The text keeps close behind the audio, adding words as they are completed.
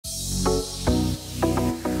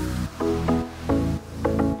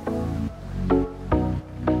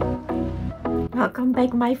Welcome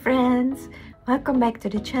back, my friends. Welcome back to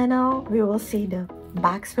the channel. We will see the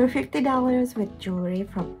box for $50 with jewelry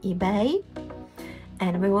from eBay,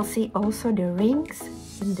 and we will see also the rings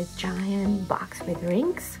in the giant box with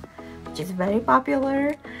rings, which is very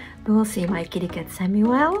popular. We will see my kitty cat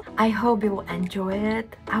Samuel. I hope you will enjoy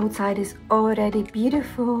it. Outside is already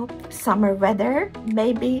beautiful summer weather,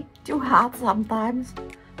 maybe too hot sometimes,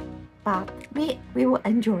 but we will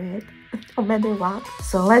enjoy it no matter what.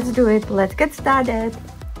 So let's do it. Let's get started.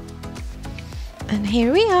 And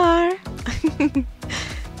here we are.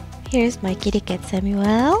 Here's my kitty cat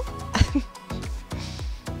Samuel.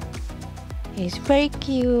 He's very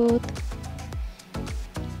cute.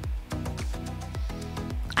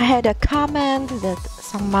 I had a comment that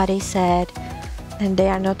somebody said and they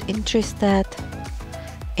are not interested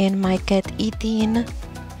in my cat eating,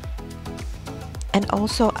 and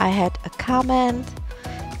also I had a comment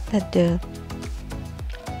that the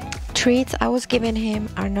treats I was giving him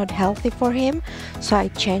are not healthy for him, so I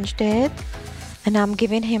changed it and I'm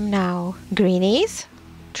giving him now greenies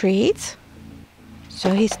treats,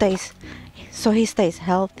 so he stays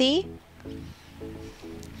healthy.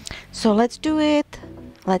 So let's do it.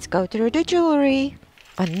 Let's go through the jewelry.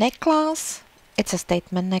 A necklace. It's a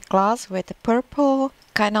statement necklace with a purple,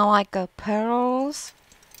 kind of like a pearls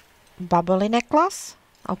bubbly necklace.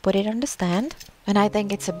 I'll put it on the stand, and I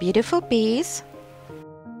think it's a beautiful piece.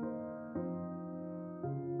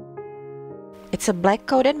 It's a black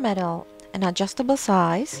coated metal, an adjustable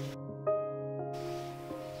size.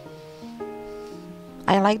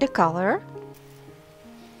 I like the color.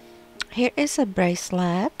 Here is a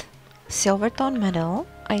bracelet, silver tone metal.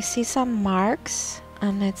 I see some marks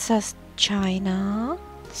and it says China,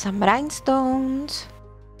 some rhinestones.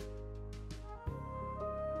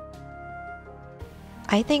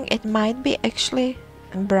 I think it might be actually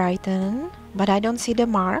Brighton, but I don't see the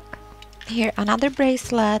mark. Here another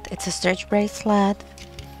bracelet. It's a stretch bracelet,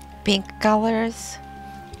 pink colors,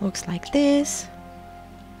 looks like this.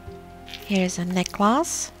 Here's a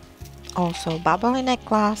necklace, also bubbly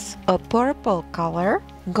necklace, a purple color,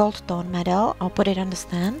 gold tone metal. I'll put it on the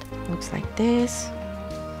stand. Looks like this.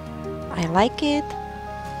 I like it.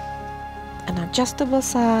 An adjustable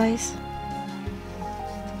size.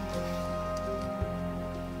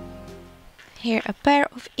 Here a pair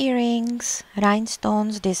of earrings,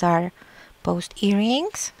 rhinestones. These are post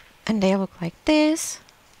earrings and they look like this.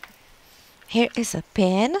 Here is a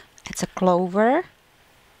pin. It's a clover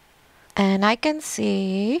and I can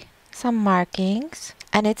see some markings,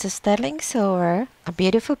 and it's a sterling silver, a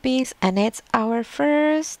beautiful piece, and it's our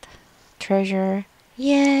first treasure.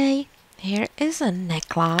 Yay! Here is a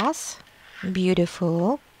necklace,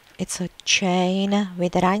 beautiful. It's a chain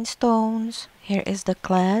with rhinestones. Here is the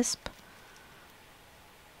clasp.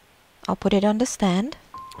 I'll put it on the stand.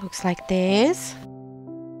 Looks like this.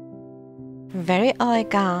 Very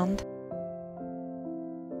elegant.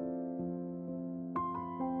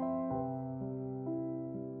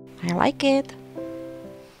 I like it.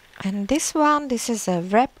 And this one, this is a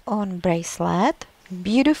wrap-on bracelet.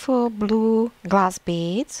 Beautiful blue glass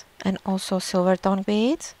beads and also silver tone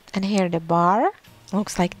beads. And here the bar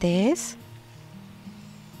looks like this.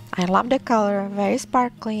 I love the color, very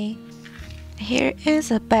sparkly. Here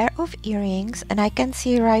is a pair of earrings and I can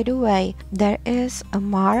see right away there is a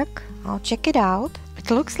mark. I'll check it out.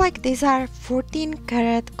 It looks like these are 14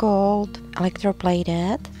 karat gold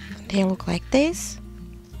electroplated. They look like this.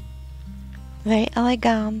 Very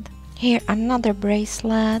elegant. Here another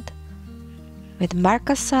bracelet with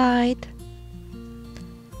marcasite,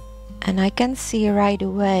 and I can see right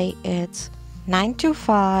away it's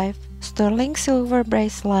 925 sterling silver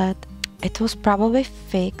bracelet. It was probably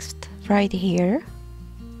fixed right here.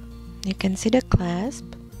 You can see the clasp.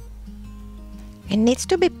 It needs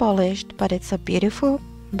to be polished, but it's a beautiful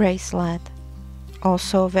bracelet,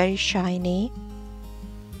 also very shiny.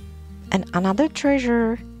 And another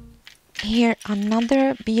treasure. Here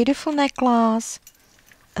another beautiful necklace,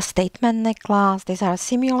 a statement necklace. These are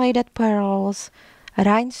simulated pearls,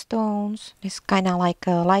 rhinestones. It's kind of like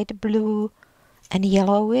a light blue and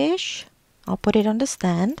yellowish. I'll put it on the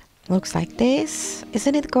stand. Looks like this.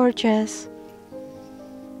 Isn't it gorgeous?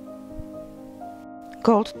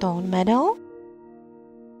 Gold tone metal,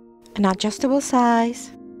 an adjustable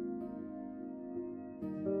size.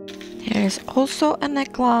 Here's also a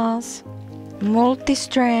necklace,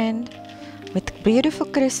 multi-strand, with beautiful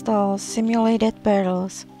crystals, simulated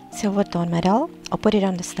pearls, silver tone metal. I'll put it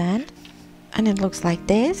on the stand and it looks like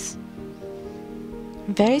this.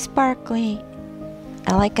 Very sparkly,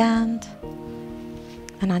 elegant,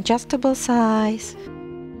 an adjustable size.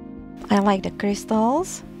 I like the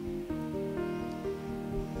crystals.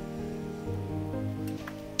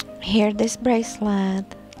 Here, this bracelet.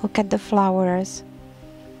 Look at the flowers.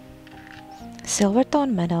 Silver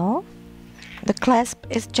tone metal. The clasp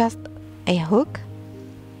is just a hook.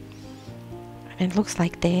 And it looks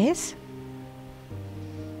like this.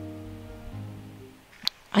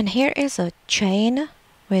 And here is a chain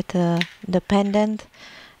with the pendant,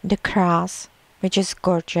 the cross, which is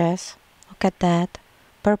gorgeous. Look at that.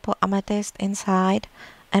 Purple amethyst inside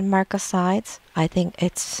and marcasites. I think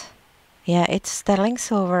it's sterling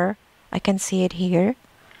silver. I can see it here.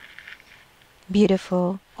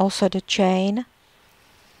 Beautiful. Also the chain.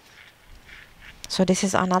 So this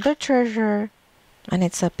is another treasure, and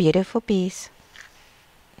it's a beautiful piece.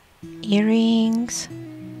 Earrings.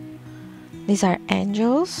 These are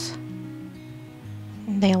angels.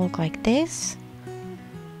 They look like this.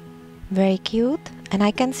 Very cute. And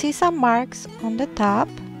I can see some marks on the top.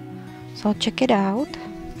 So check it out.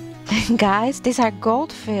 Guys, these are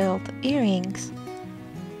gold-filled earrings.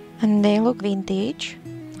 And they look vintage.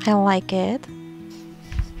 I like it.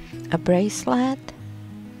 A bracelet.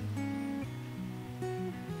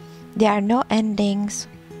 There are no endings,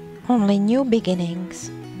 only new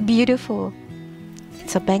beginnings. Beautiful.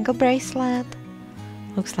 It's a bangle bracelet.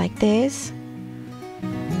 Looks like this.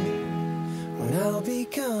 When I'll be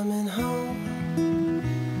coming home,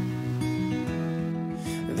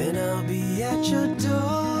 then I'll be at your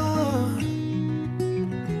door.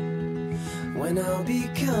 When I'll be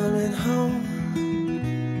coming home,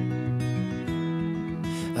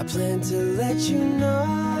 I plan to let you know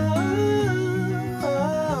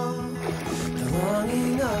the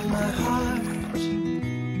longing of my heart,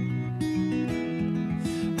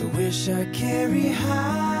 the wish I carry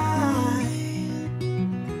high.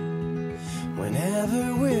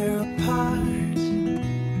 Whenever we're apart,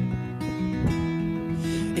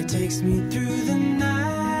 it takes me through the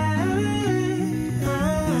night.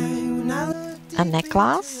 A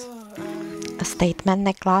necklace, a statement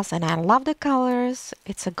necklace, and I love the colors.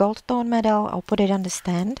 It's a gold tone metal. I'll put it on the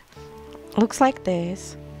stand. Looks like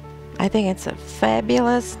this. I think it's a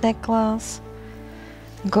fabulous necklace.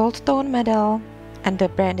 Gold tone metal, and the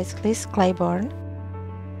brand is Liz Claiborne.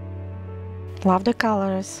 Love the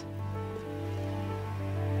colors.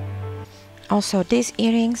 Also, these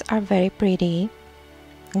earrings are very pretty.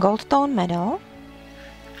 Gold tone metal.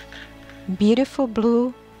 Beautiful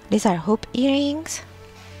blue. These are hoop earrings.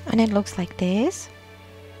 And it looks like this.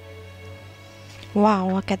 Wow,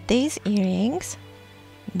 look at these earrings.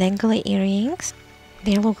 Dangly earrings.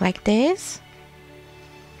 They look like this.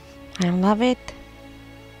 I love it.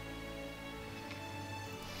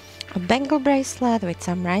 A bangle bracelet with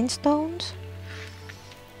some rhinestones.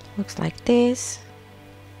 Looks like this.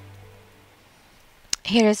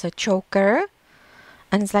 Here is a choker.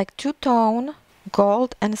 And it's like two-tone,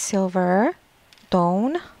 gold and silver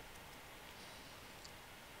tone.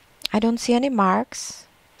 I don't see any marks.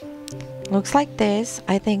 Looks like this.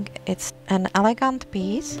 I think it's an elegant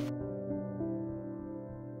piece.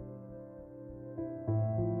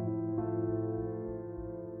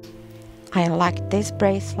 I like this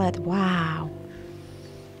bracelet. Wow.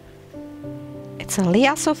 It's a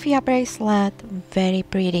Lia Sophia bracelet. Very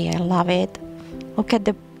pretty. I love it. Look at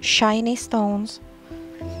the shiny stones.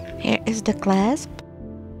 Here is the clasp.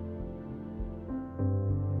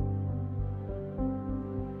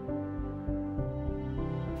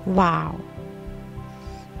 Wow.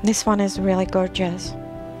 This one is really gorgeous.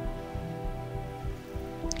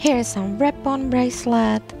 Here is some wrap-on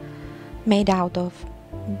bracelet made out of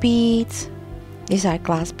beads. These are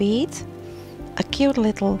glass beads. A cute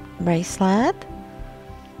little bracelet.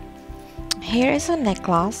 Here is a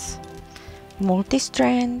necklace.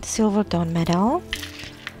 Multi-strand silver tone metal.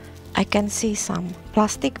 I can see some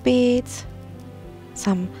plastic beads,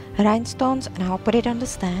 some rhinestones, and I'll put it on the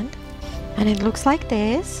stand. And it looks like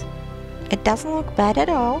this. It doesn't look bad at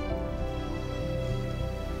all.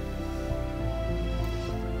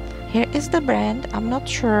 Here is the brand. I'm not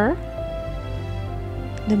sure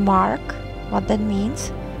the mark, what that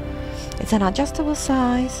means. It's an adjustable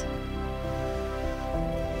size.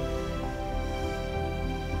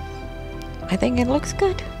 I think it looks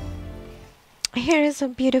good. Here is a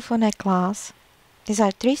beautiful necklace. These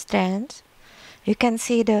are 3 strands. You can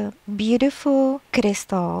see the beautiful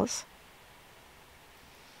crystals.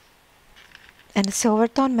 And a silver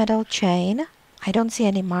tone metal chain. I don't see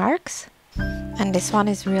any marks. And this one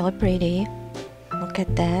is really pretty. Look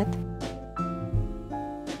at that.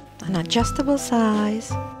 An adjustable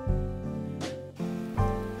size.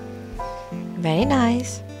 Very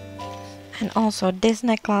nice. And also this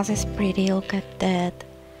necklace is pretty. Look at that.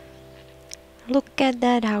 Look at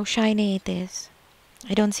that, how shiny it is.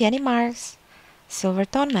 I don't see any marks. Silver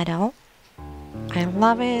tone metal. I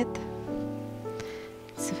love it.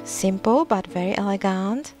 It's simple but very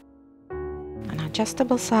elegant. An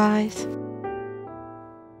adjustable size.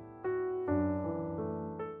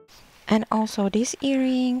 And also these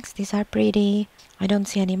earrings, these are pretty. I don't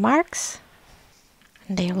see any marks.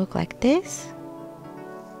 They look like this.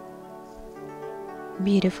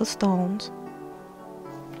 Beautiful stones.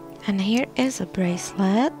 And here is a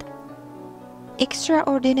bracelet.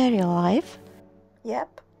 Extraordinary Life.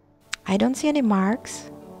 Yep. I don't see any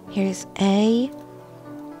marks. Here's A.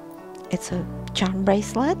 It's a charm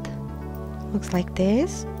bracelet. Looks like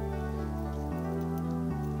this.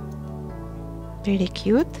 Really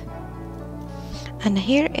cute. And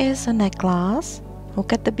here is a necklace.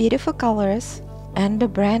 Look at the beautiful colors. And the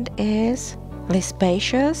brand is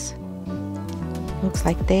Spacious. Looks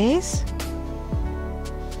like this.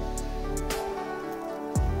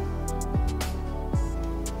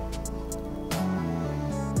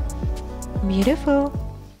 Beautiful.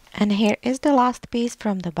 And here is the last piece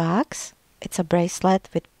from the box. It's a bracelet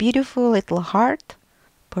with beautiful little heart,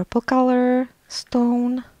 purple color,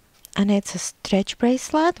 stone, and it's a stretch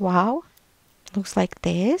bracelet. Wow, looks like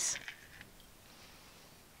this.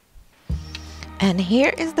 And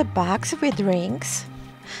here is the box with rings.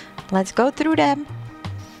 Let's go through them.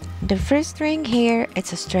 The first ring here,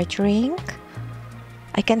 it's a stretch ring.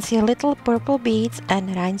 I can see little purple beads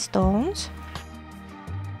and rhinestones.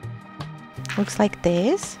 Looks like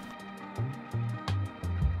this.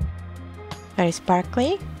 Very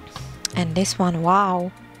sparkly. And this one,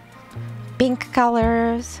 wow, pink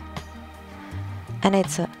colors. And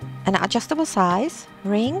it's an adjustable size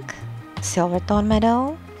ring, silver tone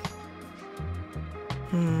metal.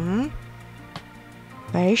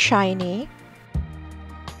 Very shiny.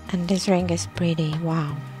 And this ring is pretty,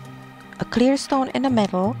 wow. A clear stone in the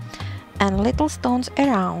middle and little stones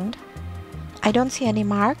around. I don't see any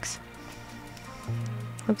marks.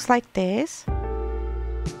 Looks like this.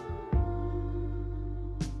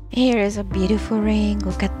 Here is a beautiful ring.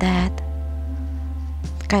 Look at that.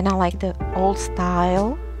 Kind of like the old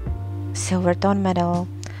style silver tone metal,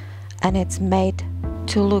 and it's made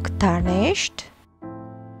to look tarnished.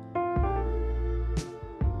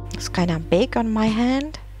 It's kind of big on my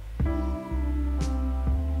hand.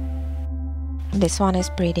 This one is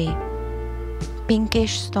pretty.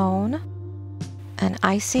 Pinkish stone. And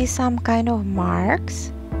I see some kind of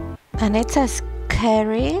marks. And it says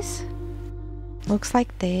Caries. Looks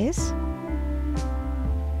like this.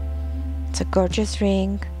 It's a gorgeous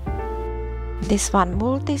ring. This one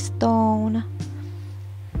multi-stone.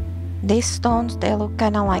 These stones, they look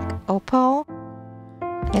kind of like opal.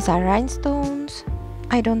 These are rhinestones.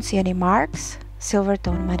 I don't see any marks. Silver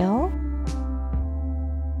tone metal.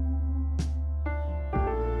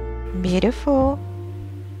 Beautiful.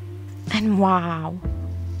 And wow,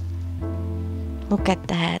 look at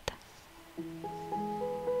that.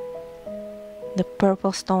 The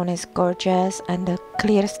purple stone is gorgeous and the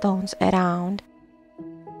clear stones around.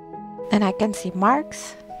 And I can see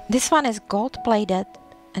marks. This one is gold plated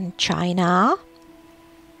and china.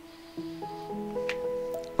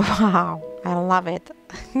 Wow, I love it.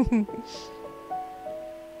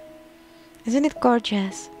 Isn't it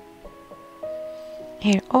gorgeous?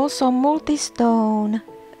 Here also multi-stone,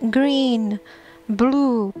 green,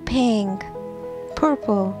 blue, pink,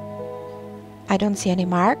 purple. I don't see any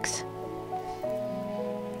marks.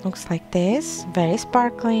 Looks like this, very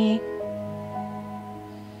sparkly.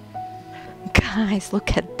 Guys,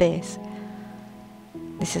 look at this.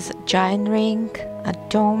 This is a giant ring, a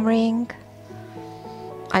dome ring.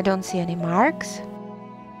 I don't see any marks.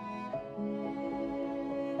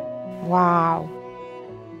 Wow.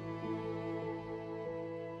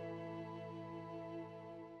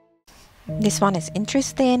 This one is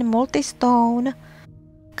interesting, multi-stone,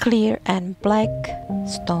 clear and black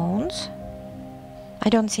stones. I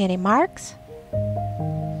don't see any marks.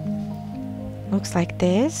 Looks like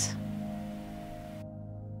this.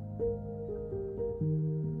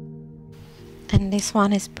 And this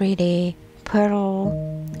one is pretty, pearl,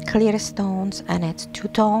 clear stones, and it's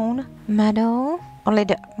two-tone metal. Only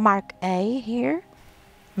the mark A here.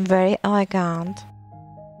 Very elegant.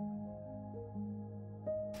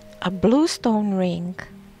 A blue stone ring,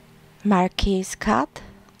 marquise cut.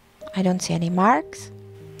 I don't see any marks.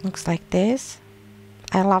 Looks like this.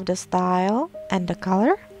 I love the style and the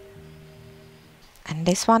color. And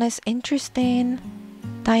this one is interesting.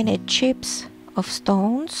 Tiny chips of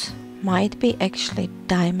stones. Might be actually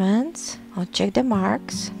diamonds. I'll check the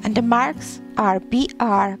marks. And the marks are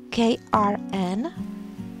BRKRN.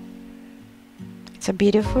 It's a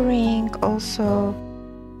beautiful ring. Also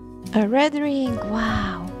a red ring.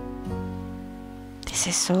 Wow. This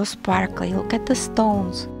is so sparkly. Look at the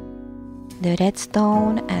stones. the red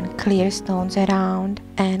stone and clear stones around.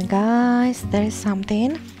 And guys, there's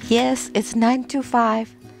something. Yes, it's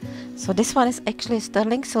 925. So this one is actually a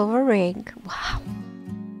sterling silver ring. Wow.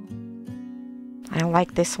 I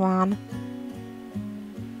like this one.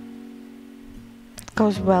 It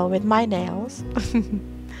goes well with my nails.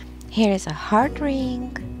 Here is a heart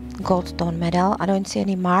ring, gold stone medal. I don't see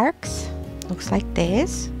any marks. Looks like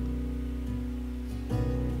this.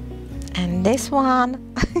 And this one,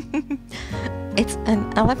 it's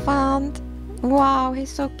an elephant. Wow, he's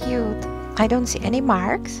so cute. I don't see any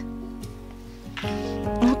marks.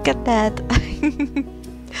 Look at that.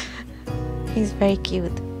 He's very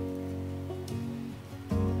cute.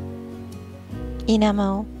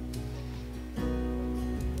 Enamel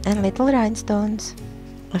and little rhinestones.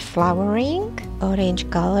 A flower ring, orange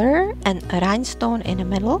color, and a rhinestone in the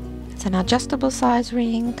middle. It's an adjustable size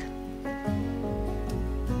ring.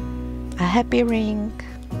 A happy ring.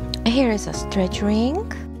 Here is a stretch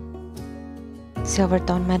ring, silver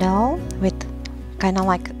tone medal with kind of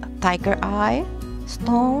like a tiger eye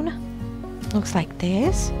stone. Looks like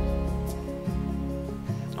this.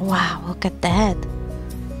 Wow, look at that.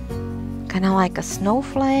 Kind of like a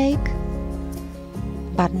snowflake,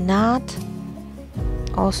 but not.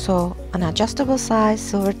 Also an adjustable size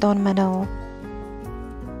silver tone medal.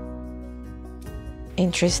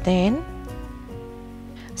 Interesting.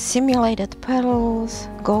 Simulated petals,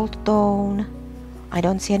 gold tone. I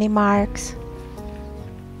don't see any marks.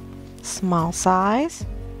 Small size.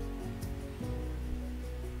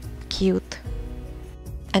 Cute.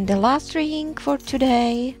 And the last ring for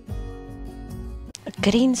today, a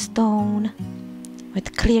green stone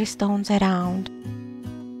with clear stones around.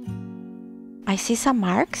 I see some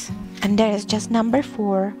marks, and there is just number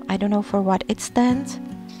 4. I don't know for what it stands.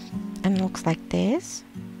 And looks like this.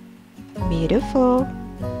 Beautiful.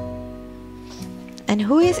 And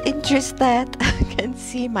who is interested can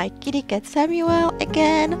see my kitty cat Samuel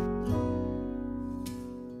again.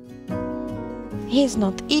 He's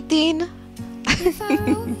not eating,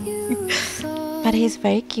 but he's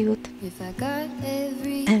very cute.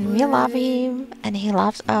 And we love him, and he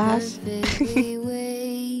loves us.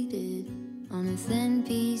 On a thin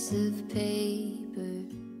piece of paper,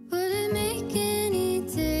 would it make any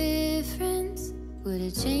difference? Would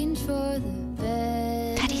it change for the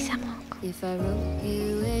better if I wrote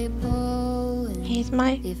you a poem? He's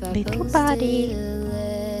my little buddy.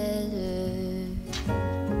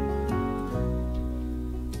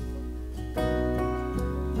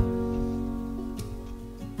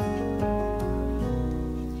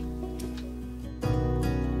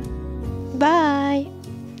 Bye.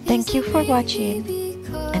 Thank you for watching,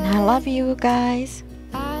 and I love you guys.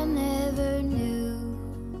 I never knew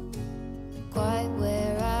quite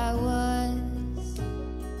where I was,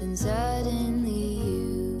 then suddenly